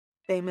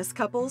Famous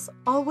couples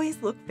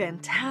always look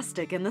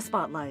fantastic in the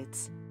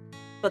spotlights.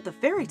 But the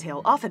fairy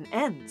tale often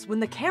ends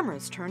when the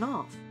cameras turn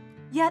off.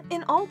 Yet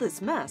in all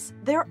this mess,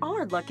 there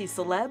are lucky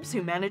celebs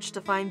who manage to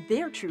find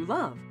their true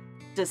love,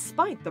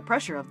 despite the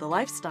pressure of the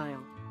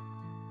lifestyle.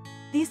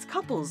 These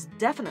couples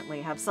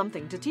definitely have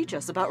something to teach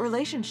us about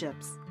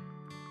relationships.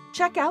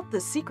 Check out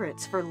the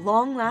secrets for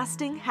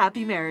long-lasting,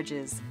 happy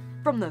marriages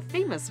from the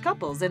famous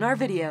couples in our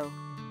video.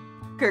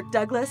 Kirk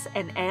Douglas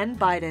and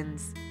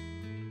Buydens.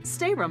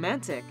 Stay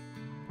romantic.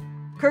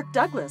 Kirk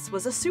Douglas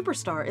was a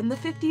superstar in the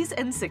 50s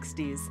and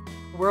 60s,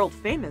 world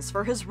famous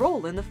for his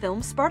role in the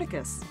film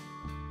Spartacus.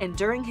 And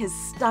during his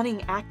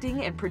stunning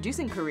acting and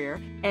producing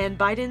career,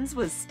 Buydens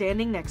was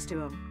standing next to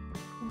him.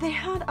 They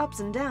had ups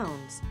and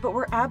downs, but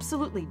were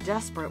absolutely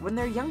desperate when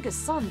their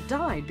youngest son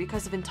died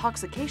because of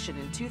intoxication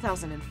in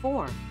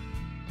 2004.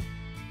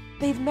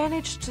 They've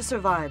managed to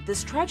survive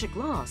this tragic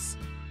loss,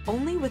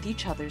 only with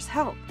each other's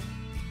help.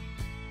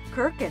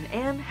 Kirk and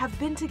Anne have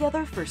been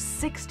together for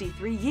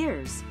 63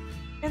 years,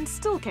 and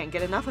still can't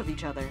get enough of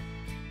each other.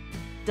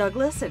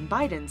 Douglas and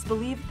Buydens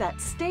believe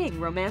that staying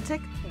romantic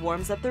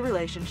warms up the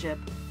relationship.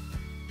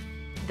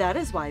 That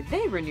is why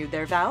they renewed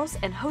their vows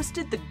and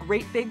hosted the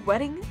great big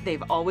wedding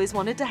they've always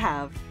wanted to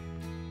have.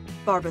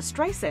 Barbra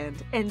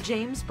Streisand and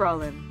James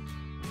Brolin.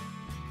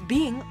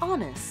 Being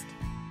honest.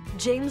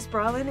 James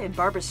Brolin and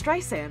Barbra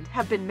Streisand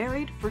have been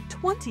married for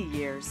 20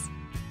 years.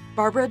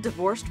 Barbra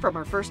divorced from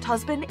her first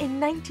husband in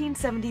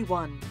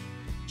 1971.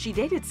 She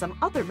dated some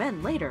other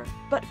men later,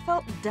 but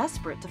felt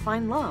desperate to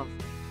find love.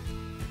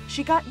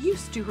 She got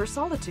used to her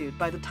solitude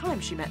by the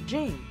time she met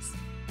James.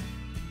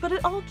 But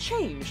it all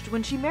changed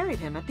when she married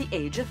him at the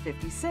age of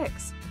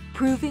 56,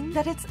 proving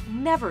that it's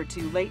never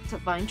too late to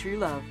find true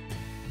love.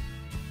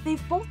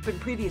 They've both been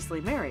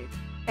previously married,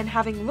 and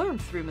having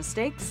learned through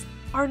mistakes,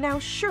 are now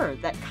sure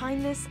that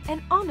kindness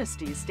and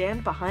honesty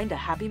stand behind a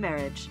happy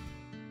marriage.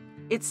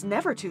 It's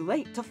never too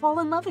late to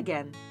fall in love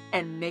again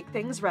and make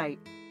things right.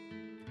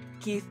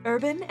 Keith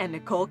Urban and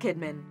Nicole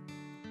Kidman.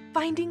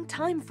 Finding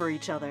time for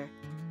each other.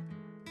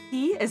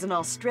 He is an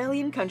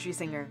Australian country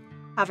singer,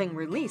 having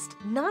released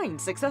 9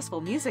 successful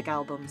music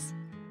albums.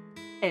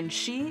 And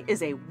she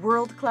is a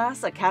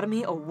world-class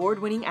Academy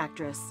Award-winning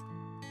actress,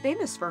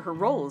 famous for her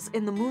roles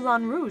in the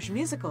Moulin Rouge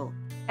musical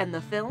and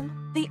the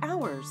film The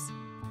Hours.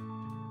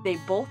 They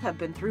both have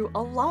been through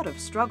a lot of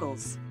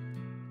struggles.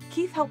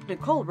 Keith helped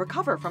Nicole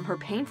recover from her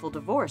painful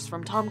divorce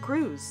from Tom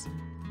Cruise.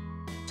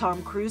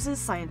 Tom Cruise's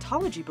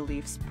Scientology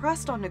beliefs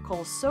pressed on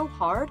Nicole so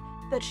hard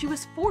that she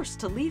was forced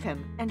to leave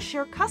him and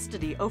share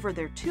custody over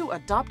their 2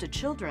 adopted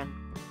children,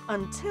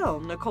 until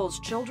Nicole's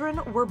children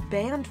were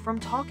banned from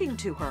talking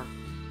to her,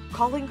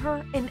 calling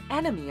her an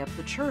enemy of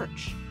the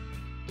church.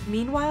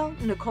 Meanwhile,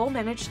 Nicole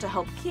managed to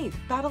help Keith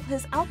battle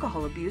his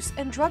alcohol abuse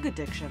and drug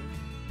addiction.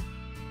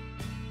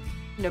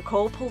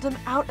 Nicole pulled him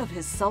out of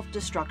his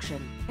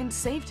self-destruction and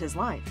saved his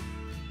life.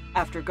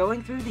 After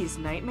going through these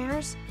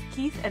nightmares,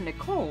 Keith and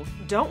Nicole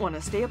don't want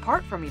to stay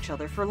apart from each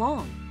other for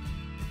long.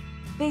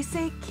 They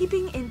say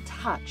keeping in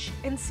touch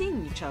and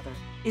seeing each other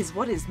is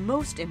what is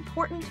most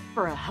important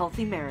for a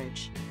healthy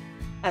marriage.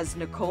 As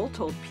Nicole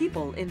told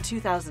People in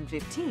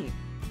 2015,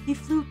 he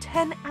flew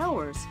 10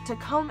 hours to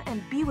come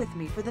and be with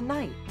me for the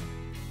night.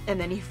 And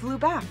then he flew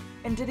back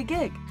and did a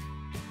gig.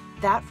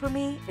 That for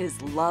me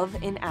is love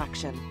in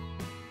action.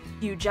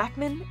 Hugh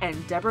Jackman and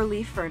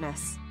Deborra-Lee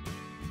Furness.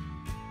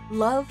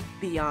 Love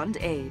beyond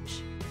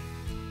age.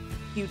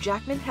 Hugh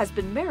Jackman has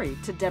been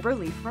married to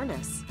Deborra-Lee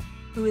Furness,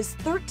 who is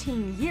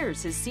 13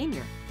 years his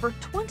senior for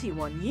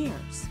 21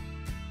 years.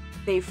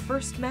 They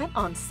first met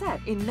on set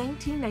in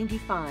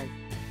 1995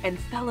 and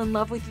fell in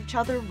love with each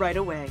other right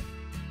away.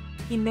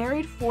 He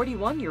married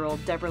 41-year-old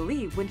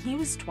Deborra-Lee when he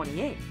was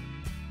 28.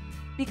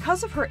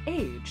 Because of her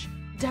age,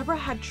 Deborah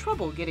had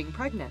trouble getting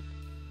pregnant.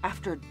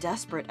 After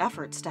desperate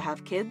efforts to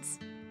have kids,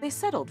 they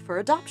settled for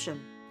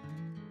adoption.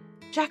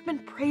 Jackman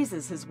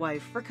praises his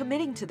wife for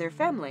committing to their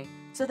family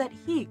so that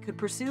he could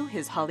pursue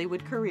his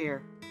Hollywood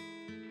career.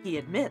 He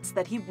admits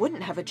that he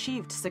wouldn't have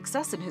achieved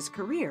success in his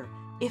career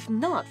if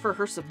not for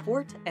her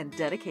support and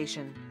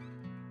dedication.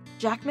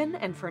 Jackman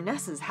and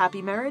Furness's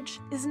happy marriage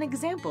is an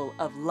example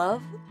of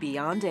love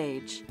beyond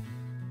age.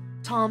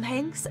 Tom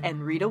Hanks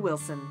and Rita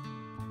Wilson.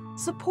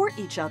 Support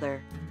each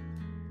other.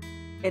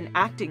 An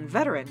acting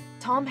veteran,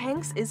 Tom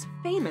Hanks is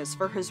famous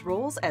for his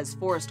roles as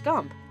Forrest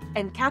Gump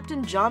and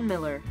Captain John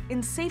Miller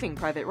in Saving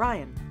Private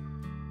Ryan.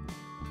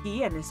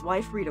 He and his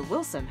wife Rita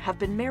Wilson have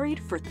been married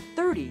for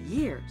 30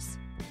 years.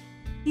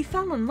 He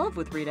fell in love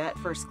with Rita at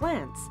first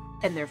glance,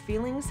 and their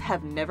feelings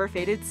have never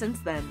faded since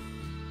then.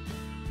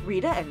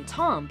 Rita and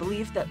Tom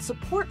believe that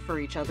support for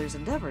each other's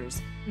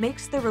endeavors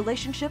makes their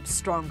relationship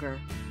stronger.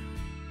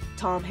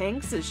 Tom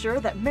Hanks is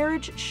sure that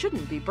marriage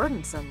shouldn't be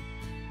burdensome.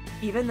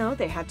 Even though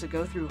they had to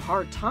go through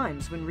hard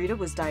times when Rita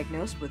was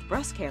diagnosed with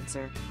breast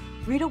cancer,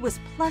 Rita was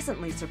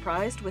pleasantly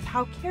surprised with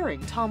how caring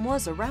Tom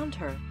was around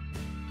her.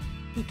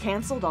 He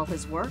canceled all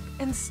his work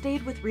and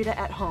stayed with Rita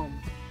at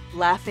home,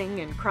 laughing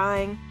and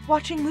crying,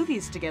 watching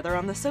movies together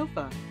on the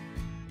sofa.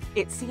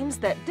 It seems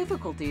that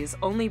difficulties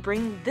only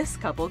bring this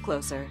couple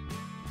closer.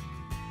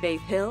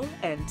 Faith Hill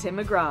and Tim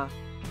McGraw.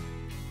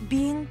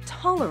 Being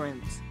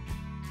tolerant.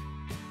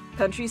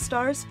 Country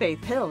stars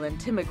Faith Hill and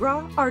Tim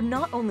McGraw are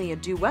not only a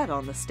duet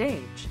on the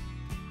stage,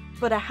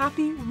 but a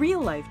happy,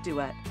 real-life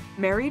duet,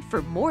 married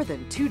for more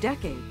than 2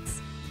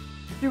 decades.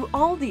 Through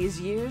all these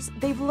years,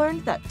 they've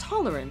learned that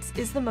tolerance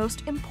is the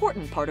most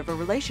important part of a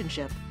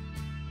relationship.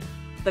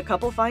 The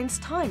couple finds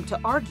time to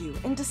argue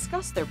and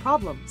discuss their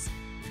problems,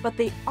 but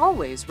they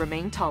always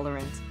remain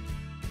tolerant.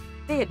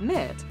 They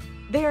admit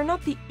they are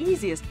not the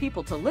easiest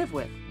people to live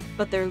with,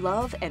 but their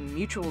love and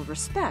mutual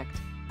respect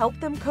help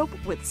them cope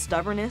with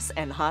stubbornness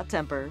and hot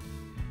temper.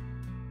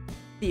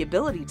 The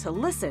ability to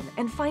listen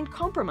and find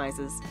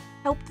compromises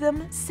helped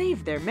them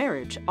save their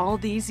marriage all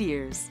these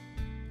years.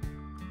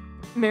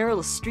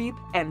 Meryl Streep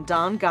and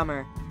Don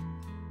Gummer.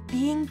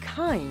 Being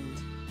kind.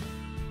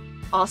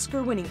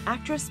 Oscar-winning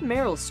actress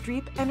Meryl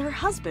Streep and her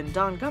husband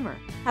Don Gummer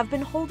have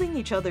been holding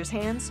each other's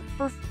hands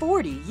for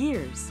 40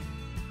 years.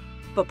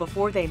 But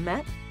before they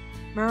met,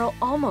 Meryl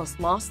almost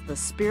lost the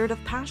spirit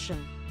of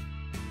passion.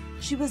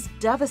 She was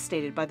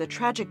devastated by the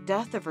tragic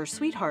death of her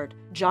sweetheart,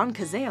 John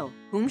Cazale,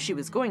 whom she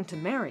was going to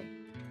marry.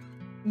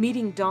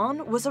 Meeting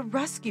Don was a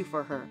rescue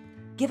for her,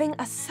 giving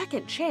a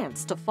second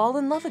chance to fall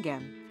in love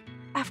again.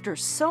 After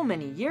so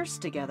many years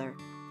together,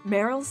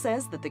 Meryl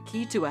says that the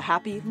key to a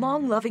happy,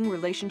 long-loving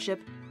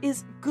relationship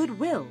is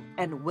goodwill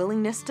and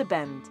willingness to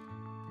bend.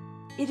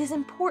 It is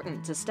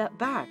important to step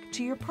back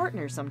to your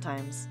partner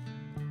sometimes.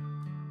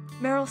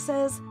 Meryl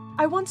says,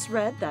 "I once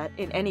read that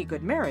in any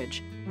good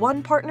marriage,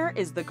 one partner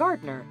is the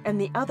gardener and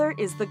the other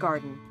is the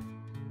garden.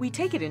 We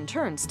take it in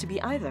turns to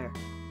be either."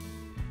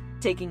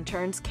 Taking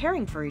turns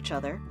caring for each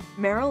other,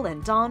 Meryl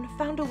and Don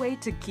found a way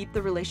to keep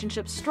the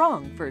relationship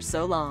strong for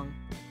so long.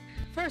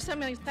 First, I'm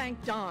going to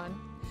thank Don,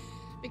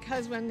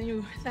 because when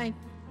you thank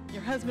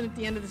your husband at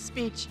the end of the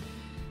speech,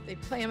 they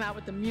play him out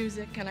with the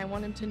music, and I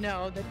want him to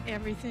know that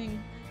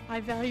everything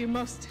I value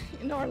most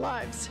in our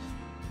lives,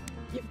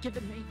 you've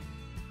given me.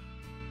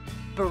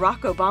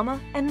 Barack Obama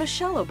and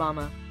Michelle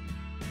Obama.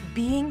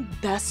 Being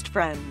best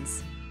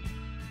friends.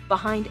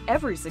 Behind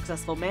every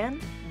successful man,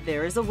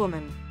 there is a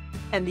woman.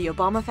 And the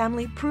Obama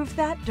family proved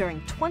that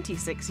during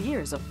 26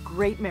 years of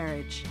great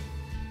marriage.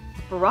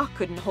 Barack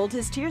couldn't hold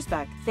his tears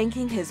back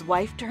thanking his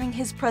wife during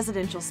his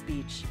presidential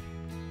speech.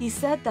 He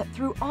said that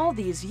through all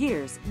these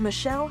years,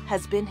 Michelle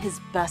has been his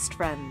best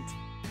friend.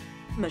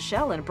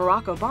 Michelle and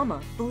Barack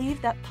Obama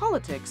believe that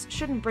politics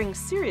shouldn't bring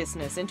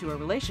seriousness into a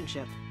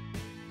relationship.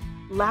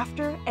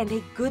 Laughter and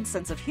a good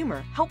sense of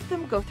humor help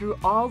them go through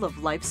all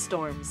of life's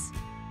storms.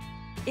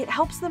 It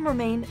helps them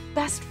remain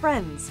best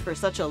friends for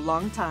such a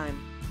long time.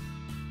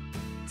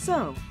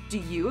 So, do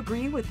you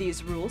agree with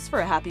these rules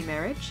for a happy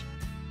marriage?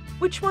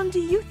 Which one do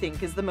you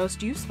think is the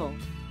most useful?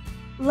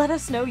 Let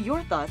us know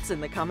your thoughts in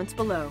the comments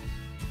below.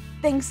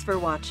 Thanks for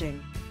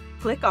watching.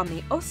 Click on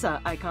the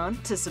OSSA icon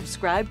to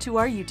subscribe to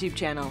our YouTube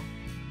channel.